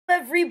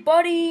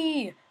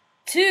Everybody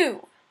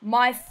to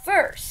my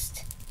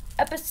first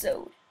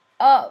episode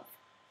of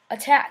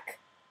Attack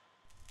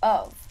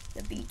of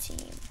the B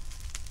Team.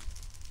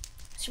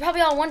 So you're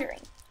probably all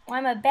wondering why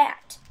I'm a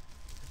bat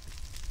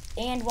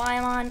and why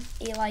I'm on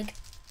a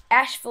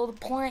ash-filled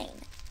plain.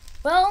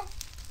 Well,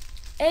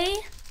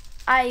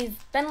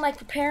 I've been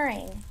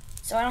preparing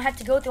so I don't have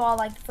to go through all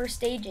the first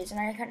stages, and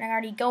I can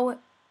already go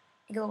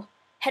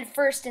head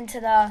first into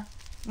the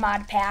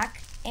mod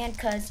pack. And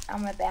because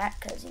I'm a bat,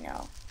 because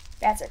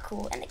bats are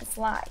cool and they can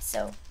fly,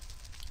 so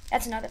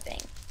that's another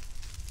thing.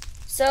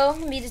 So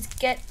let me just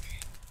get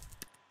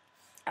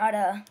out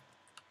of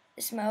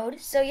this mode.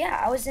 So yeah,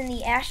 I was in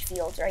the ash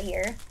fields right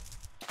here,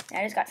 and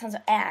I just got tons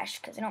of ash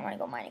because I don't want to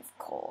go mining for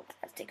coal.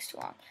 That takes too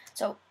long.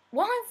 So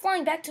while I'm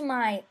flying back to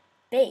my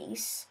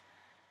base,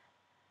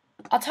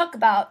 I'll talk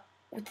about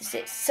what this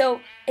is.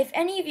 So if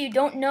any of you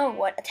don't know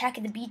what Attack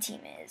of the B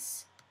Team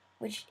is,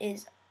 which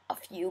is a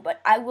few,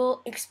 but I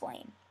will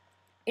explain.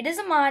 It is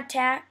a mod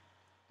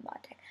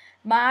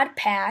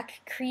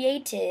pack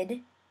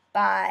created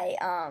by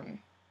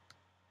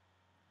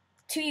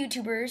two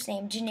YouTubers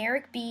named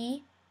Generic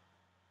B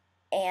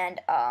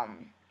and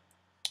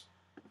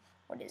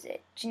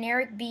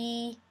Generic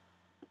B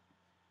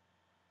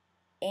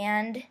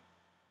and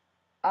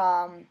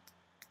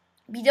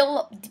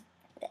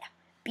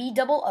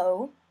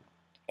B-double-O,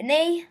 and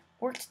they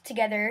worked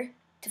together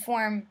to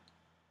form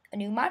a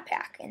new mod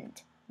pack,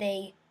 and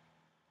they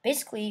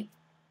basically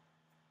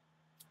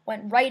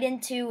went right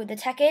into the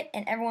tech it,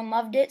 and everyone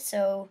loved it,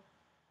 so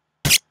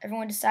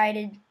everyone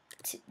decided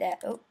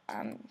that, oh,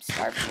 I'm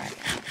starving right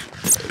now.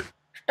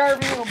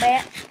 Starving little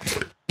bat.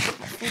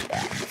 Food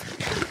bat.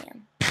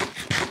 Damn.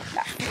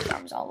 Got food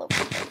farms all over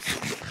the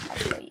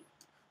place.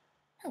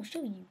 I'll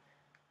show you.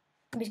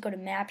 Let me just go to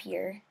map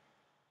here.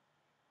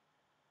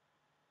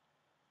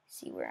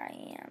 See where I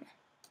am.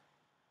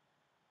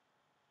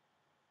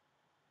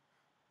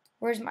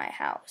 Where's my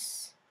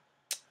house?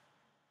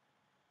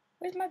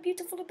 Where's my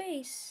beautiful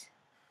base?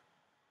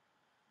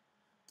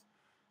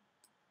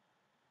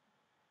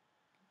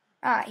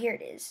 Ah, here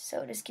it is.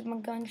 So just keep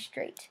on going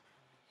straight.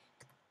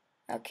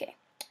 Okay.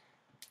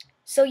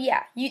 So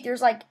yeah,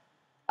 there's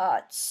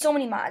so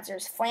many mods.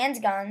 There's Flan's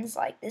guns,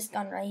 like this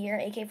gun right here,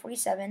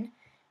 AK-47,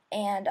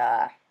 and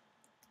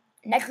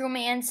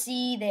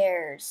necromancy.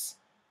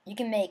 You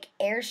can make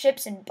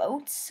airships and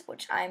boats,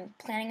 which I'm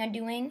planning on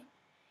doing,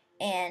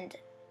 and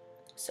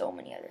so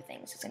many other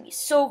things. It's gonna be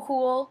so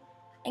cool.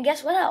 And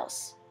guess what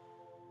else?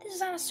 This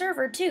is on a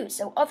server too,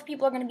 so other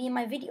people are gonna be in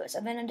my videos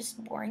other than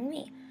just boring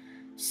me.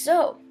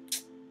 So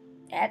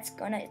it's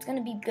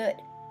gonna be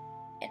good.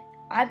 And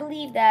I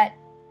believe that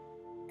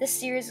this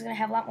series is gonna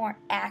have a lot more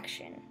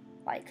action,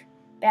 like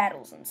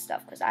battles and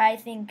stuff, because I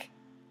think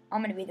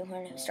I'm gonna be the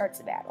one who starts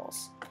the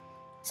battles.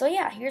 So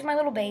yeah, here's my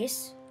little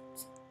base.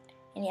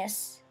 And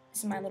yes, this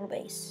is my little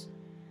base.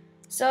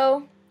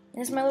 So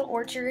this is my little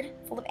orchard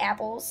full of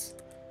apples.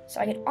 So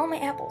I get all my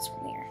apples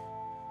from here.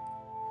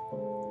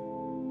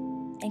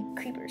 And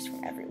creepers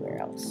from everywhere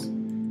else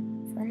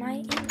for my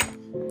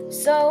income.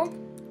 So,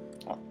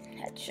 I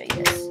had to show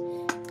you this.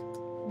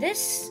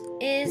 This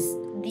is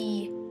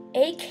the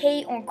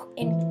AK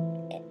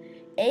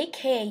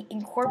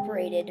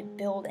Incorporated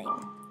building.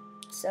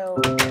 So,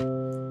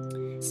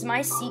 this is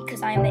my seat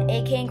because I am the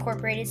AK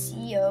Incorporated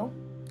CEO.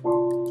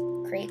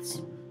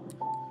 Crates.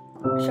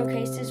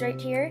 Showcases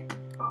right here.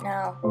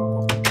 Now,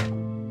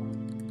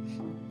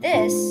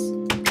 this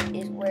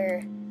is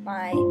where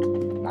my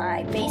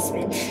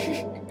basement,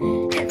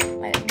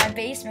 my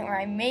basement where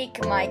I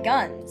make my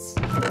guns.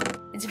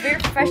 It's very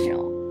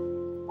professional.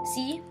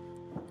 See?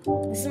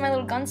 This is my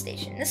little gun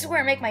station. This is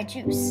where I make my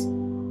juice.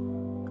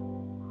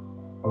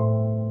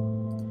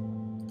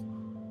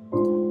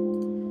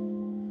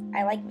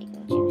 I like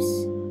making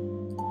juice.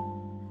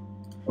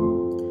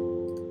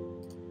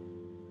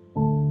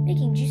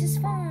 Making juice is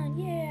fun,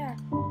 yeah.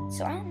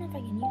 So I don't know if I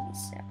can use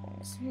these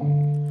saplings.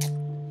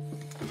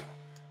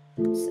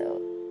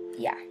 So,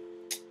 yeah.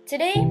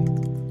 Today,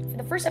 for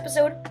the first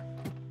episode,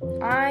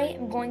 I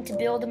am going to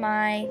build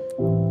my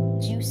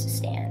juice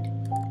stand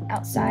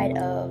outside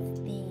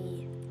of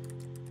the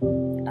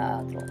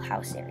little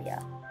house area.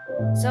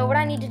 So what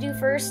I need to do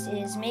first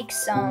is make a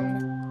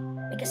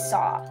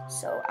saw.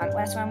 So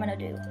that's what I'm gonna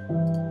do.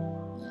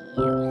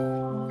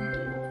 I'm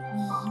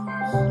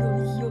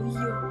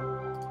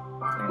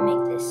gonna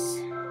make this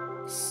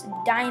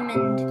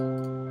diamond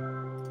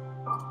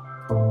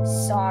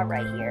saw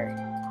right here.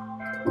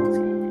 It's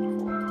gonna be pretty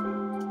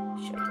cool.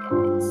 Show you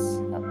guys.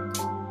 Oh,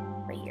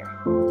 right here.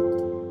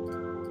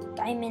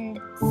 Diamond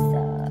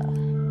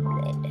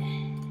thread.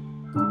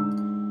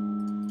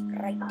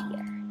 Right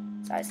here.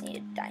 So I just need a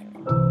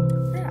diamond.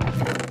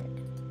 Diamond.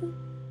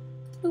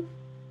 Boop.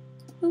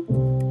 Boop.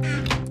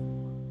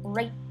 Boop.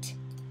 Right.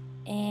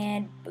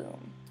 And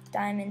boom.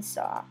 Diamond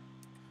saw.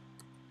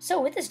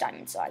 So with this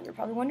diamond saw, you're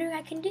probably wondering what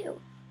I can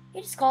do.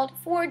 It is called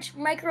Forge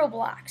Micro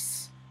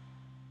Blocks.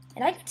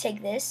 And I could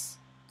take this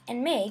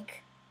and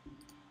make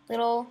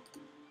little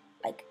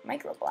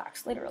micro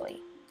blocks,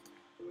 literally.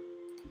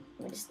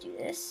 Let me just do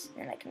this,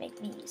 and I can make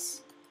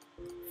these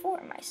for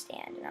my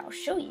stand, and I'll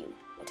show you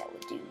what I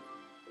would do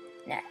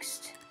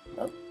next.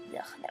 Oh, ugh,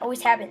 that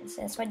always happens,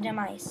 and that's what I did in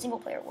my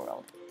single-player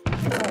world.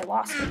 I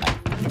lost it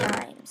like 3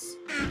 times.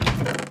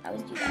 I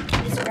always do that.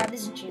 Just grab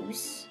this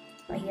juice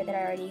right here that I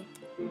already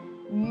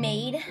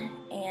made,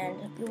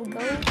 and we will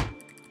go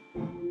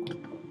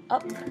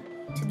up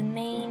to the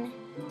main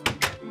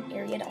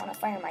area. I don't want to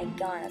fire my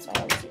gun, that's why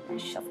I always use my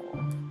shovel.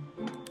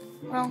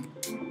 Well, I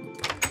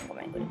think I'm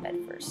going to go to bed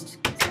first,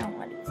 because I don't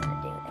want to do this in the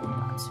day with any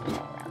monsters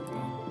all around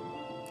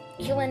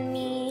me. Killing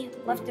me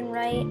left and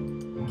right.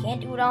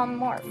 Can't do it all in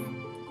morph.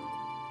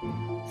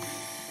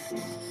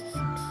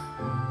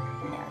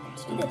 Now,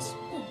 let's do this.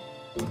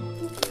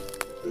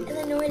 And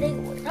then no idea.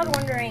 You're probably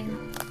wondering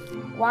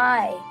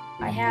why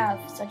I have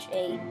such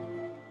a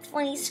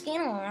funny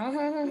skin.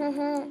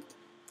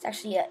 It's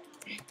actually a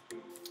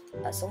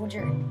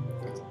soldier.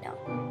 No.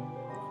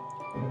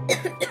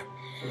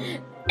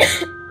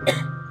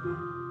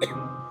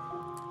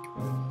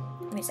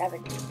 Let me have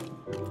it.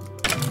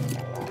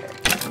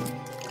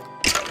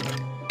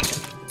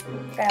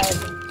 Got out of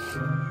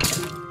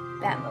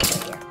that mode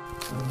right here.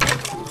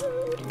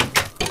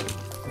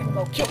 I'm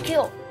gonna go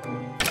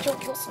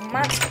kill some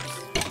monsters.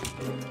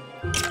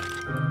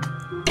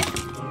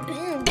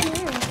 Boom,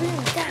 boom, boom,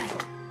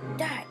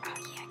 die. Oh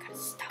yeah, I got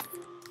stuff.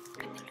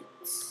 Got the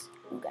loots.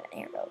 Ooh, got an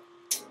arrow.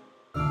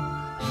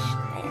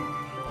 Man.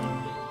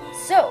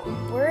 So,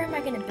 where am I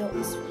gonna build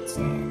this food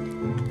stand?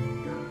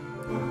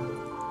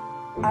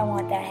 I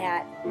want that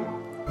hat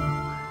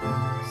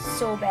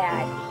so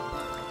bad.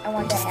 I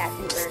want that hat,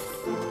 Creeper.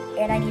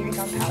 And I need a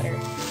gunpowder.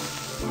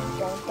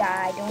 Don't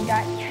die, don't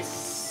die.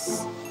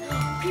 Yes!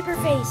 Creeper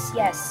face,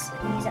 yes. I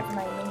can use that for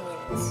my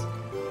minions.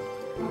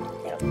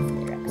 That'll be for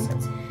later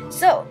episodes.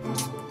 So,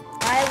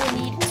 I will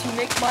need to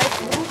make my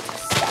food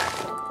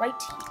stand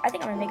right here. I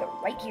think I'm gonna make it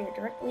right here,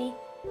 directly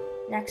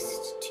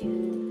next to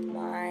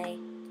my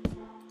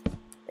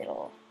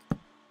little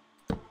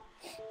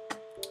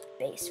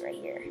base right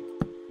here.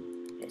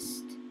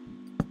 Just,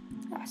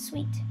 ah,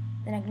 sweet.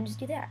 Then I can just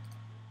do that.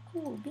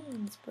 Cool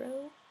beans,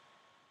 bro.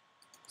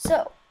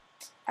 So,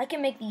 I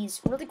can make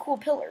these really cool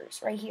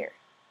pillars right here.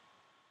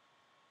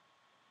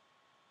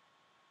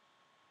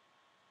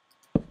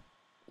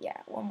 Yeah,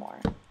 one more.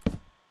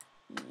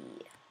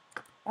 Yeah.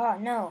 Oh,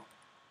 no.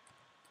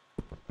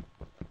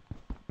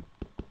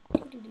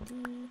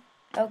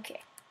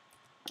 Okay.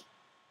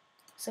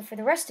 So for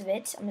the rest of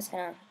it, I'm just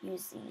gonna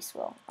use these.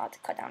 Well, I'll have to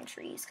cut down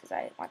trees because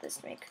I want this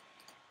to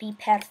be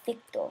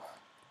perfecto.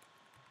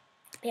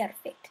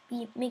 Perfect.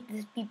 Make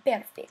this be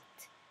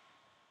perfect.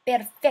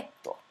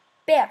 Perfecto.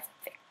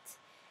 Perfect.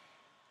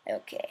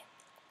 Okay.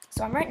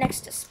 So I'm right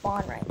next to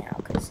spawn right now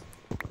because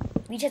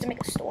we each have to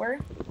make a store.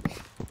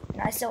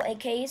 And I sell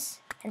AKs,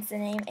 hence the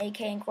name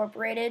AK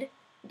Incorporated.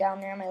 Down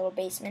there in my little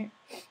basement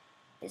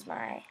is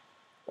my,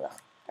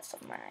 that's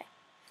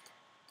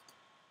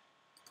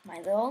my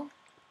little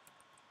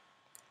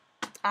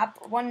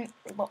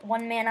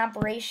one man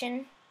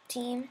operation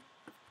team.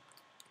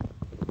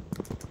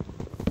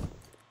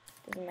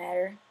 Doesn't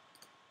matter.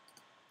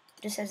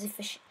 Just as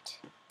efficient.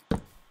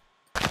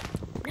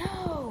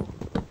 No!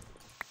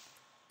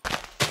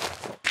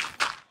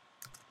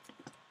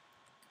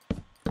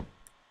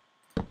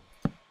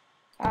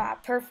 Ah,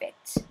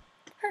 perfect.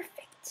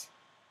 Perfect.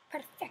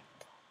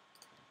 Perfecto.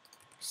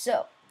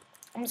 So,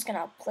 I'm just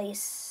gonna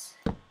place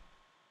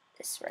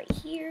this right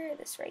here,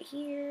 this right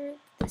here,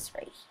 this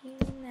right here,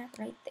 and that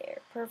right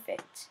there.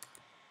 Perfect.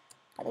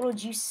 My little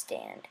juice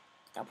stand.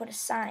 I'll put a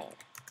sign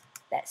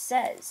that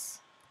says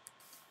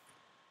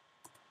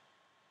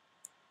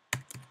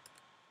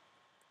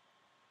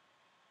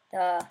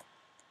the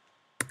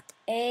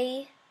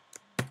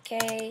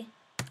AK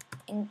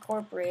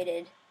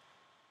Incorporated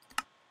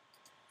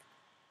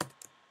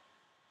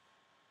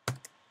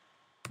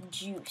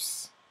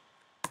juice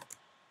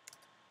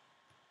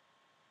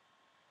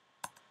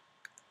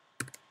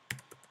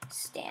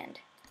stand.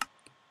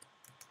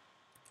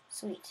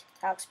 Sweet.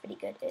 That looks pretty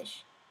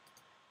good-ish.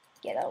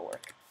 Yeah, that'll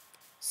work.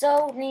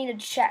 So, we need a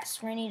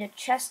chest. We're gonna need a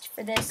chest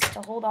for this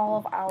to hold all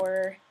of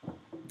our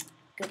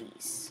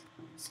goodies.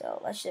 So,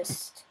 let's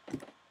just...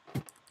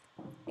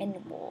 in the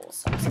wool.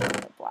 So, I'm just gonna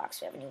put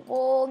blocks. We have any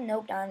wool?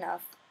 Nope, not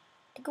enough.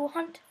 To go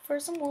hunt for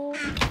some wool.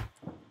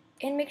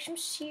 And make some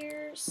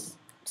shears.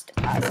 Just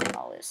deposit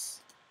all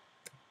this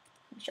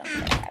junk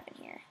that I have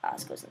in here. Oh,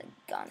 this goes in the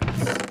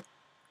guns.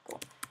 Cool.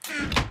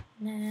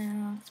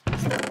 Now, let's put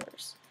some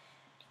doors.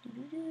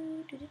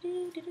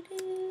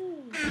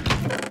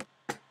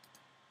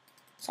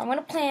 So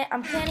I'm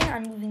planning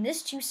on moving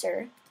this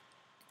juicer.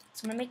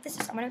 So I'm gonna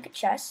make a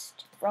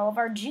chest for all of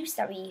our juice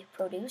that we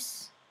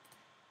produce.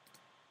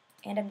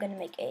 And I'm gonna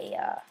make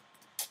a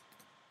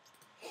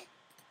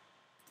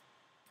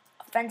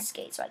fence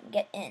gate so I can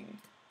get in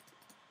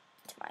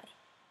to my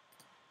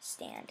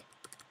stand.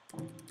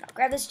 I'll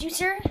grab this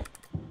juicer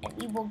and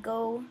we will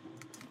go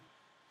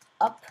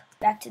up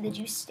back to the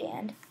juice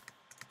stand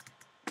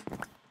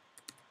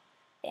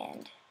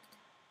and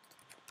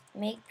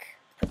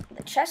put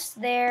the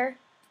chest there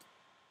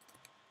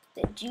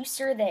the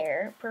juicer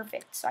there.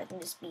 Perfect. So I can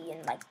just be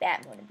in like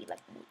that mode and be like,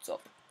 what's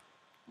up?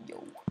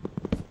 Yo.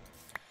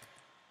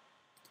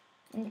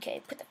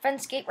 Okay, put the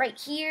fence gate right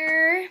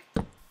here.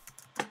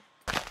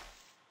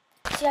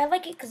 See, I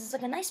like it because it's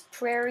like a nice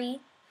prairie.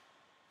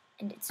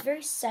 And it's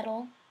very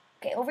settled.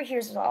 Okay, over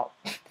here's all.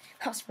 That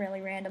was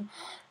really random.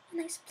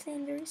 Nice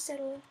plan, very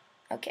settled.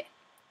 Okay.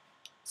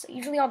 So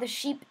usually all the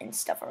sheep and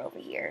stuff are over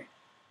here.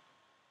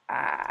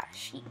 Ah,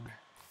 sheep.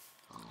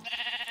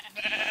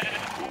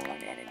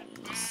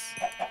 Enemies.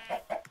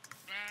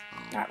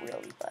 Not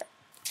really, but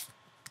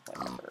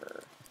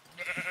whatever.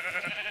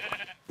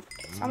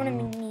 Okay, so I'm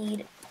gonna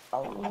need a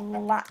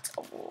lot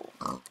of wool.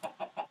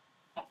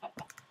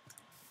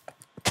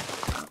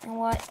 You know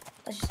what?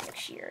 Let's just make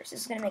shears.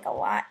 This is gonna make a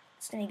lot.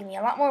 It's gonna give me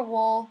a lot more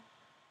wool,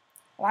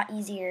 a lot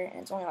easier,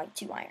 and it's only like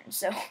 2 iron.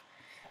 So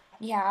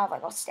yeah,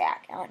 like a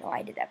stack. I don't know why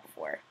I did that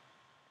before.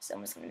 So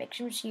I'm just gonna make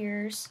some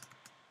shears.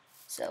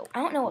 So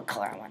I don't know what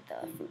color I want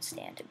the fruit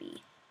stand to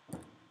be.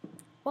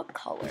 What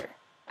color?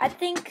 I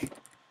think,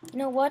 you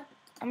know what?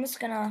 I'm just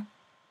gonna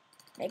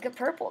make it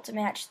purple to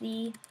match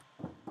the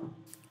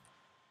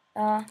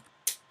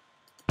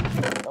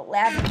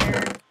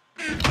lavender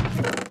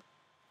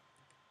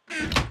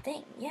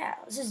thing. Yeah,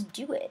 let's just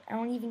do it. I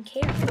don't even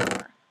care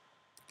anymore.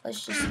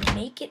 Let's just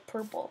make it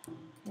purple.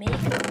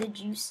 Make the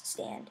juice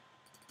stand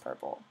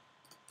purple.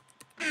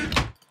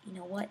 You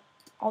know what?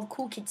 All the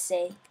cool kids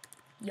say,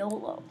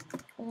 YOLO.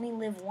 Only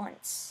live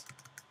once.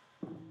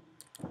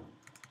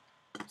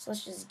 So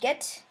let's just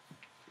get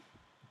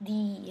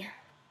the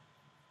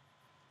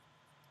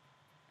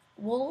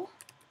wool,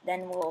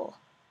 then we'll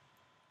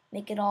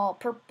make it all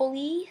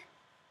purpley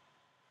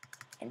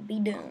and be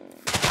done.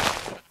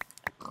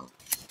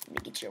 Let me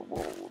get your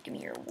wool. Give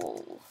me your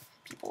wool,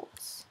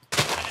 peoples.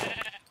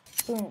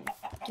 Boom.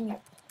 Give me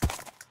your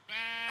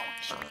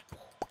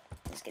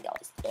let's get all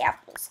these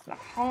apples.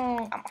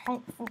 I'm a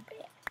hungry fruit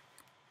brat.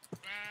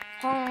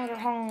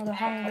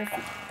 Hungry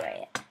fruit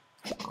brat.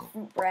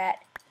 Fruit brat.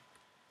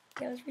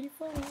 That was pretty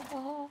funny.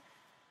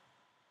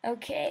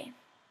 Okay.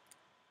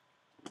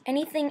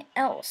 Anything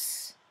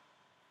else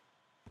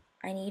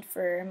I need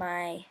for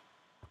my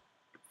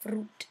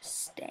fruit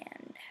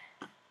stand?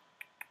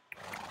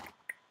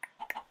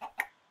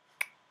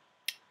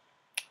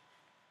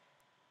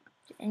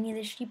 Did any of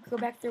the sheep go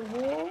back to their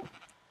wool?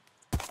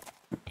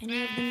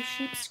 Any of them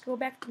sheep go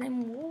back to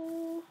them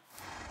wool?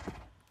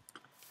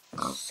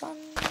 Son,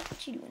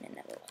 what you doing in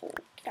that little hole?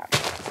 Get out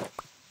of here.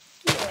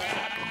 Get out of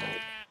the hole.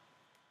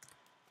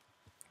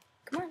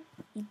 Come on,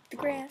 eat the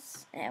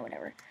grass.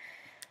 Whatever.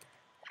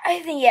 I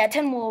think, yeah,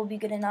 10 wool will be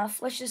good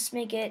enough. Let's just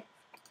make it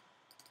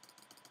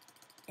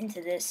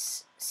into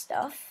this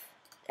stuff.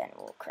 Then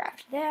we'll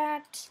craft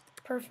that.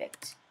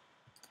 Perfect.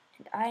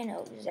 And I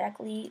know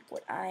exactly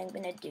what I'm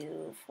gonna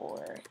do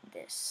for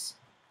this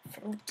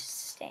fruit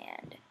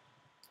stand.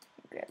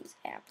 Grab these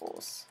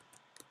apples.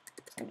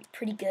 It's gonna be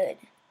pretty good.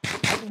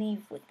 I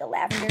believe with the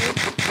lavender.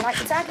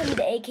 It's not gonna be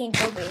the AK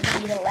Cobra. It's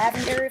gonna be the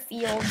lavender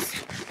fields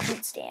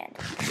fruit stand.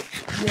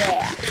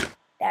 Yeah,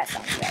 that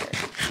sounds better.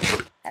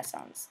 That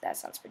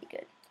sounds pretty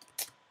good.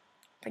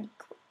 Pretty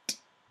great.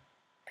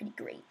 Pretty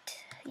great.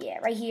 Yeah,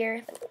 right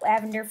here, the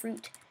lavender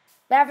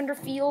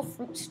field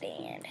fruit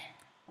stand.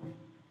 Oh,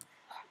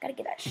 gotta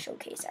get that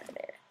showcase out of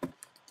there.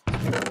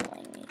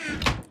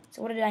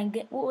 So what did I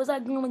get? What was I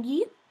gonna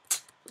get?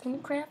 I'm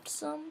gonna craft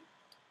some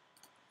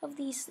of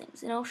these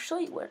things, and I'll show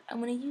you what I'm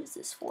gonna use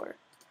this for.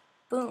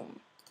 Boom.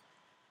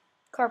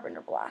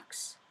 Carpenter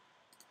blocks.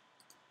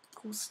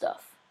 Cool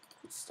stuff.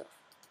 Cool stuff.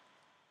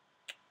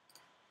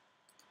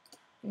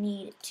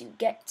 Need to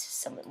get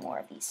some more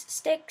of these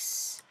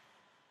sticks.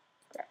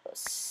 Grab those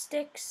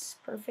sticks.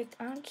 Perfect,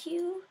 on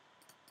cue.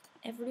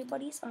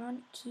 Everybody's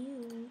on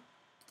cue.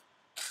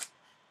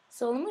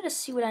 So let me just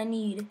see what I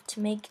need to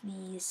make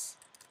these.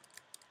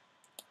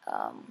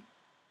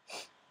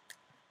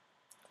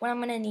 What I'm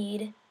gonna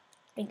need,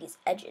 make these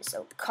edges.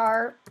 So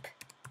carpenter.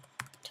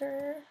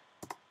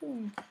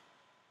 Boom.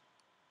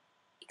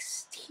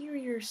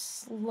 Exterior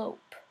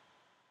slope.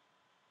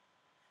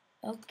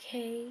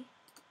 Okay.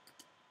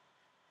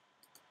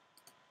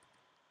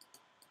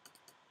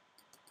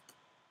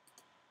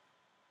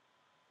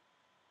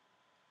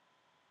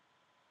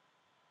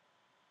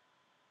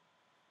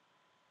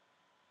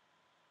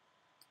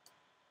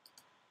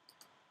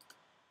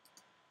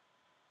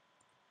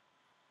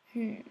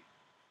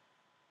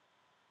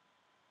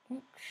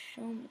 Won't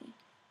show me.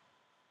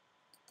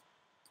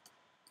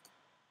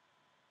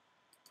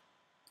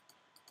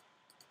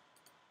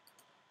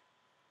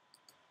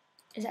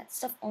 Is that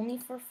stuff only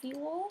for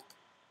fuel?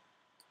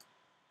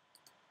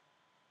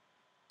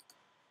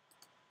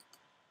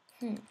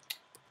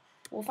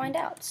 We'll find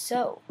out.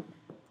 So,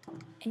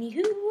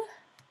 anywho,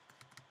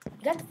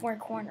 we got the 4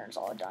 corners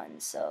all done,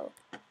 so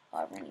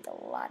we're gonna need a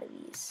lot of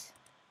these.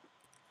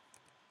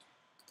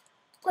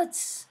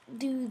 Let's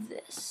do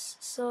this.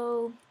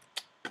 So,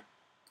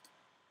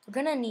 we're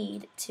gonna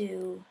need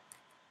to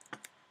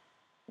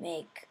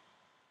make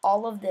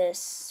all of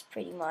this,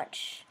 pretty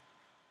much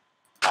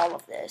all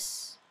of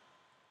this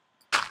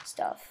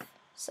stuff.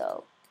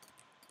 So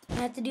I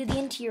have to do the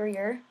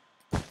interior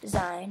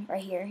design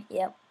right here.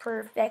 Yep,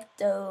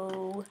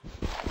 perfecto.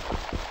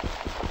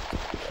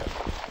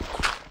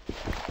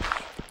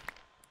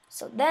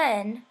 So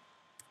then,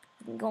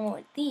 we can go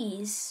with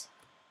these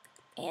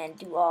and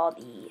do all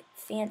the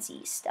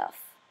fancy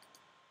stuff.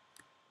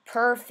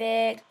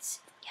 Perfect.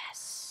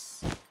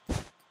 Yes.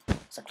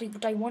 Exactly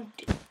what I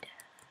wanted.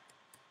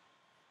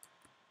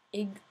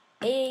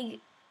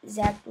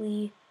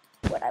 Exactly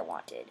what I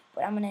wanted.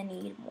 But I'm gonna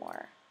need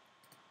more.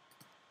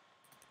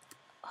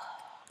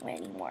 I'm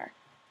gonna need more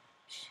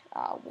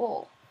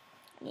wool.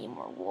 I need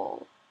more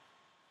wool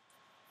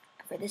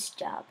for this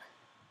job.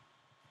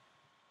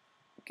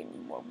 I'm gonna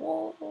need more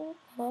wool.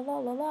 La la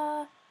la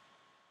la.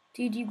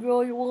 Did you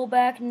grow your wool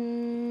back?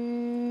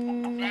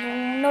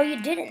 No,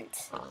 you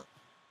didn't.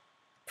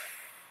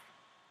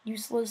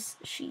 Useless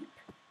sheep.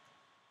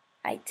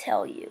 I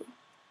tell you.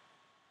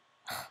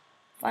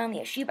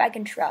 Finally, a sheep I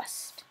can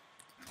trust.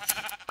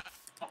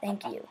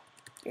 Thank you.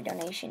 Your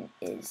donation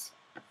is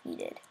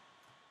needed.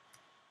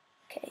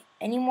 Okay,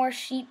 any more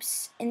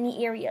sheeps in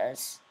the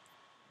areas?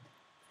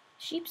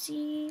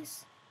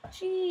 Sheepsies.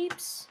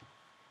 Sheeps.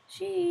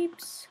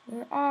 Sheeps.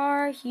 Where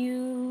are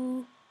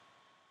you?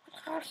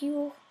 Where are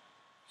you?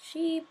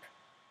 Sheep.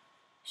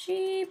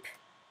 Sheep.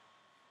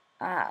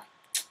 Ah.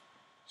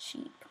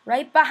 Sheep.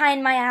 Right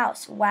behind my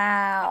house.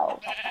 Wow.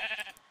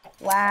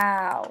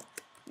 Wow.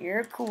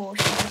 You're cool,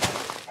 sheep.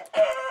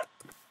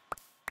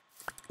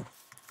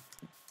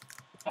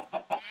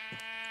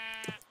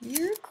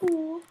 You're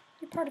cool.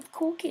 You're part of the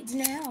cool kids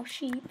now,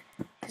 sheep.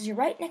 Because you're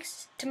right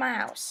next to my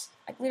house.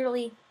 Like,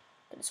 literally,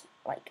 could have,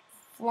 like,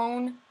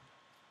 flown.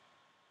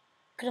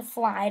 Could have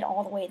flied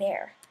all the way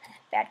there.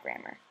 Bad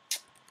grammar.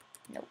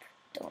 Nope.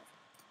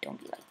 Don't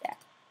be like that.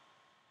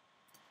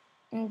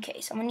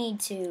 Okay, so I'm going to need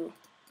to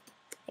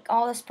make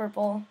all this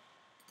purple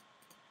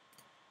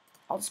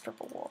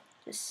wool.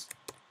 Just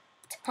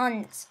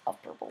tons of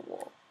purple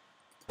wool.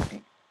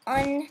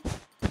 An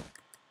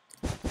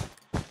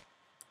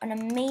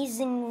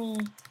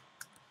amazingly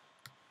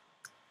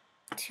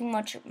too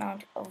much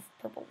amount of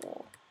purple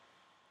wool.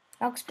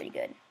 That looks pretty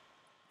good.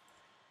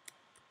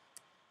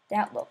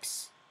 That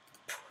looks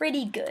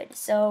pretty good.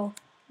 So,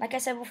 like I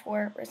said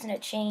before, we're just going to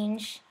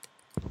change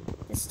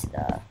this to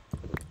the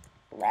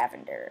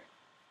lavender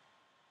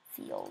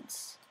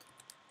fields.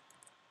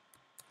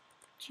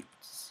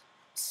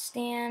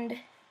 Stand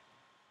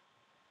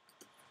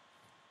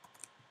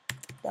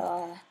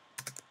the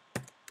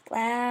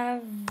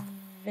lavender.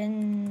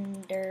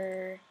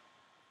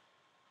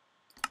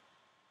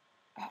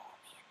 Oh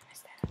man, what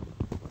is that?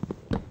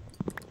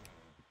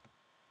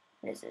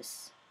 What is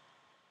this?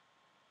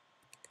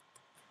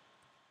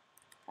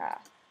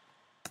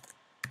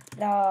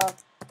 The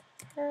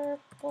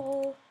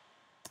purple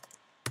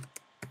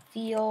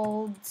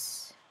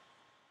fields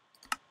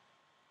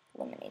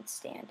lemonade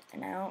stand.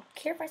 And I don't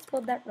care if I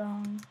spelled that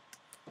wrong.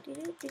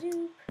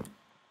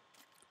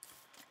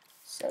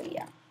 So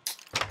yeah,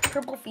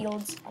 purple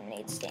fields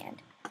lemonade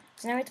stand.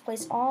 So now we have to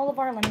place all of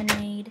our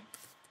lemonade.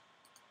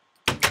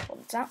 Well,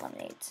 it's not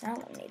lemonade. It's not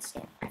a lemonade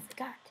stand. I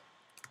forgot.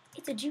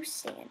 It's a juice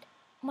stand.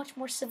 A much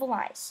more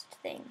civilized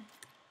thing.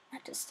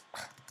 Not just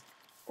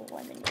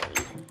lemonade.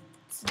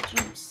 It's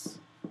juice.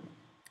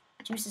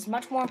 Juice is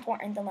much more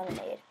important than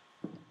lemonade.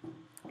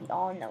 We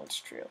all know it's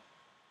true.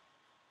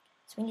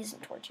 So we need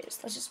some torches.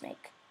 Let's just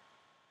make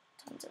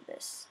tons of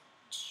this.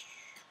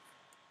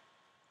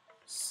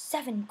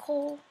 7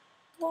 coal.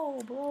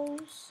 Whoa,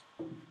 bros.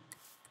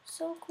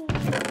 So cool.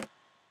 Boop.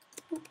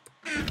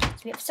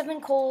 So we have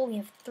 7 coal. We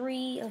have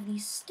 3 of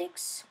these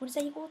sticks. What does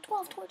that equal?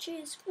 12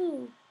 torches.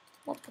 Ooh.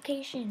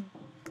 Multiplication.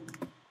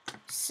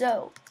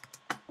 So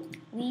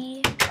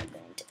we are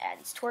going to add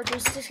these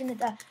torches. Just gonna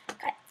get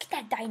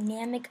that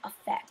dynamic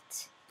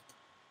effect.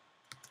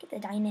 Get the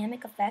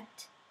dynamic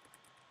effect.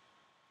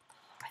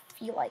 I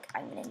feel like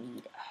I'm gonna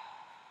need.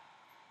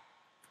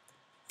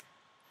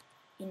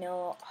 You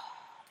know,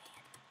 oh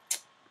man,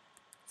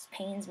 this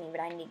pains me,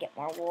 but I need to get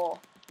more wool.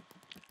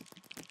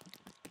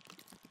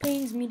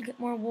 Pains me to get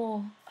more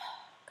wool.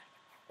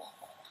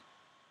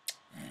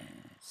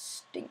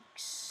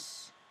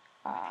 Stinks.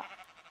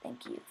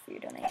 Thank you for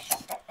your donation.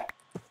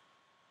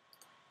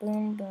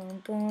 Boom,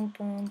 boom, boom,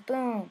 boom,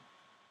 boom.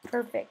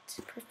 Perfect.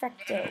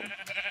 Perfecto.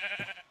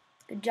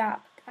 Good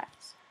job,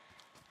 guys.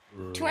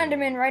 2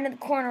 Endermen right in the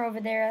corner over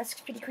there. That's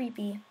pretty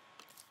creepy.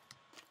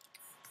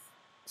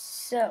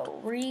 So,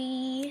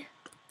 we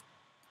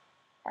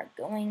are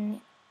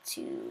going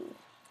to...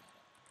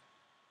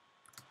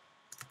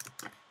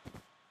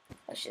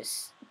 Let's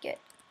just get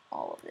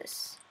all of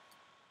this.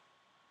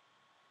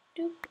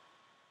 Doop,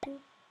 doop,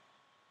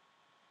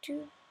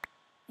 doop,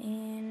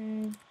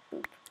 and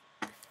boop.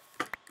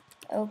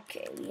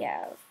 Okay, we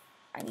have...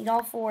 I need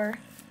all 4.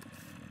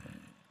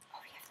 Oh,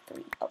 we have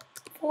 3. Oh,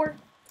 4.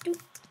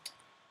 Doop.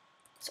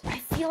 So I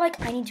feel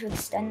like I need to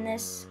extend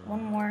this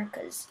one more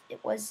because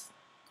it was...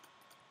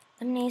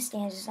 Lemonade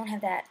stands just don't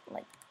have that,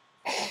 like...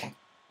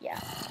 yeah.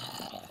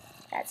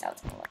 That's how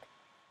it's gonna look.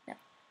 No.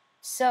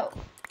 So,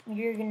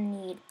 you're gonna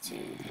need to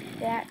do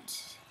that.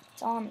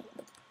 It's on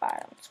the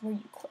bottom. It's where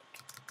you click.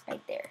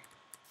 right there.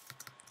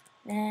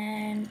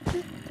 Then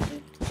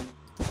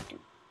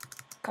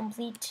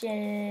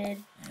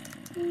completed.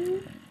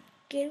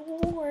 Get a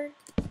reward.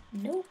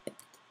 Nope.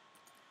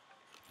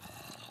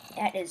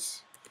 That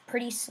is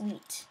pretty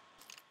sweet.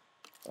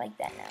 I like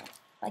that now.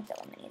 I like that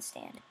lemonade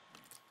stand.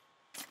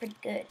 It's pretty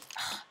good.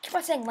 I keep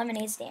on saying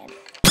lemonade stand.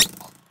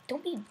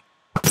 Don't be.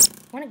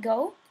 Wanna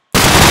go?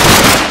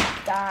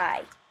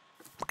 Die.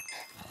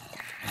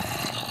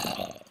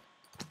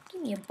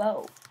 Give me a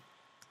bow.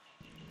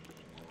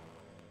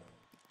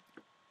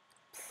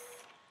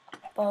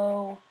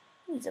 Bow.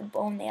 Who needs a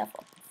bow and they have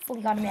a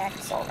fully automatic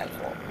assault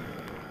rifle?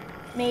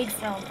 Made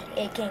from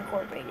AK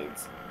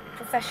Incorporated's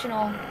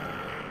professional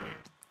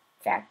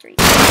factory.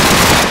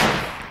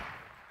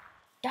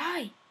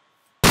 Die!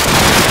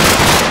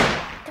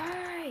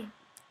 Die!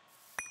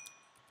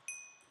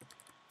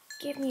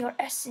 Give me your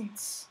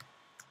essence.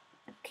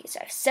 Okay, so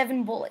I have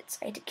 7 bullets.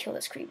 I had to kill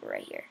this creeper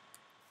right here.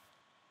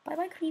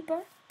 Bye-bye,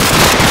 creeper.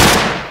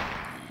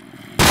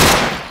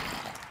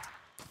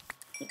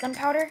 Any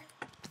gunpowder?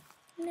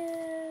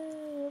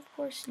 No, of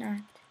course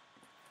not.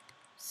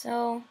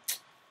 So,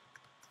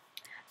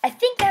 I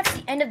think that's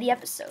the end of the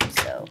episode.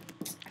 So,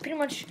 I pretty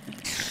much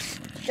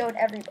showed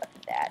everybody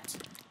that.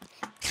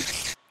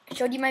 I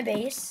showed you my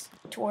base,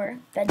 tour,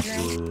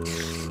 bedroom,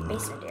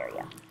 basement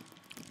area.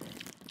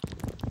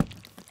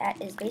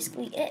 That is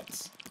basically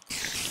it.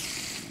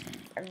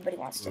 Everybody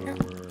wants to know.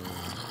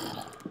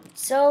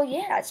 So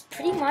yeah, that's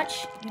pretty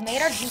much, we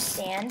made our juice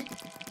stand.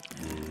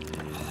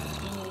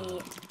 We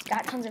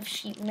got tons of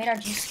sheep. We made our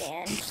juice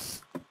stand.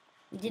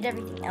 We did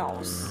everything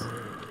else.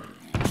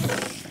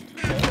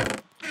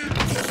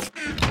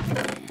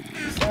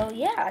 So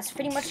yeah, that's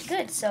pretty much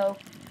good. So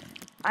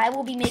I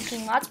will be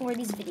making lots more of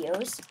these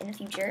videos in the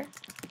future.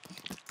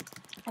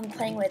 I'm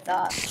playing with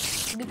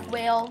Luke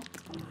Whale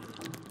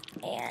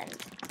and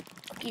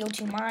Cookie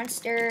 02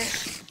 Monster.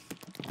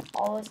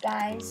 All those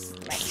guys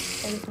might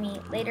play with me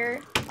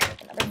later. I'll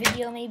make another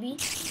video maybe.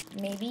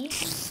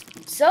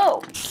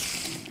 So,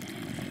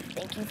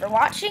 thank you for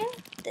watching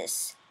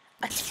this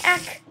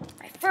attack,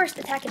 my first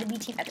Attack of the B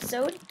Team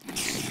episode.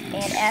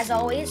 And as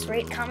always,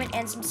 rate, comment,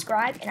 and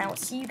subscribe, and I will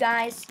see you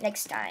guys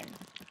next time.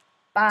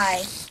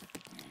 Bye.